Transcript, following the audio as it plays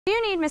Do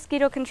you need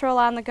mosquito control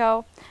on the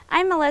go?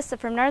 I'm Melissa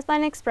from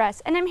Northline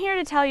Express, and I'm here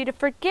to tell you to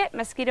forget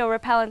mosquito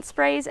repellent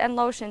sprays and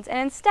lotions and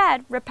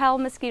instead repel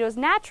mosquitoes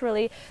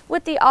naturally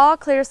with the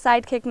AllClear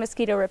SideKick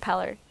mosquito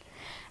repeller.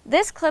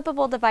 This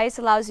clippable device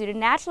allows you to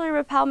naturally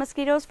repel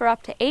mosquitoes for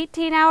up to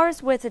 18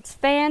 hours with its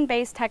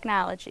fan-based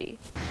technology.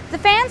 The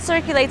fan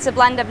circulates a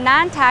blend of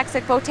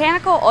non-toxic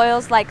botanical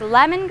oils like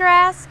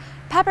lemongrass,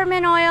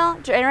 peppermint oil,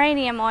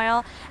 geranium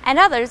oil, and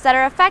others that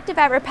are effective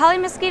at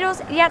repelling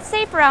mosquitoes yet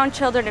safe around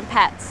children and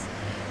pets.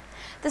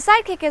 The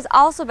SideKick has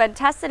also been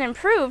tested and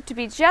proved to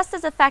be just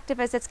as effective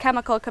as its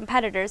chemical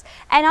competitors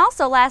and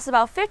also lasts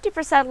about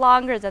 50%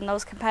 longer than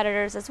those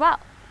competitors as well.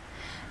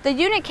 The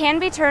unit can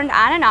be turned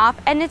on and off,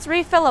 and it's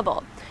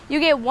refillable. You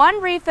get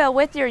one refill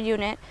with your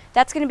unit.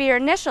 That's going to be your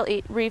initial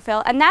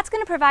refill, and that's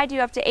going to provide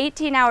you up to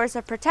 18 hours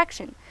of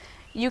protection.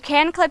 You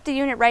can clip the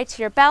unit right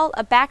to your belt,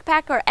 a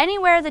backpack, or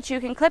anywhere that you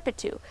can clip it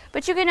to,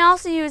 but you can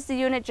also use the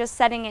unit just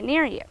setting it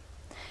near you.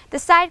 The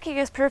SideKick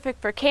is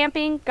perfect for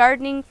camping,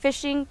 gardening,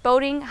 fishing,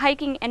 boating,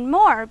 hiking, and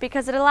more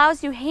because it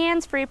allows you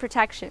hands-free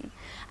protection.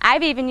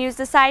 I've even used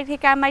the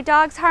SideKick on my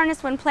dog's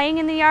harness when playing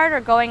in the yard or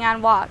going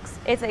on walks.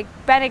 It's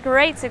been a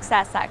great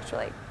success,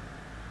 actually.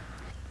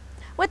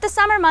 With the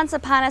summer months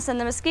upon us and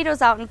the mosquitoes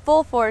out in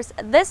full force,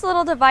 this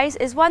little device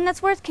is one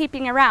that's worth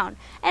keeping around.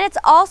 And it's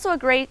also a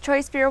great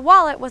choice for your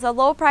wallet with a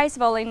low price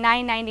of only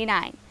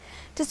 $9.99.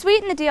 To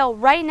sweeten the deal,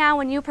 right now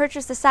when you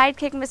purchase the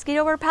SideKick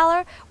mosquito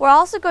repeller, we're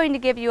also going to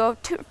give you a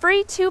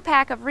free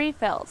 2-pack of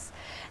refills.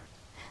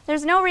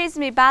 There's no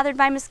reason to be bothered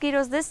by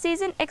mosquitoes this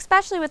season,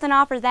 especially with an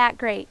offer that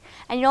great.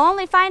 And you'll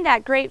only find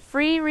that great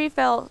free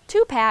refill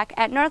 2-pack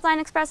at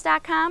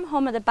northlineexpress.com,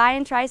 home of the buy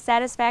and try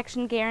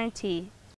satisfaction guarantee.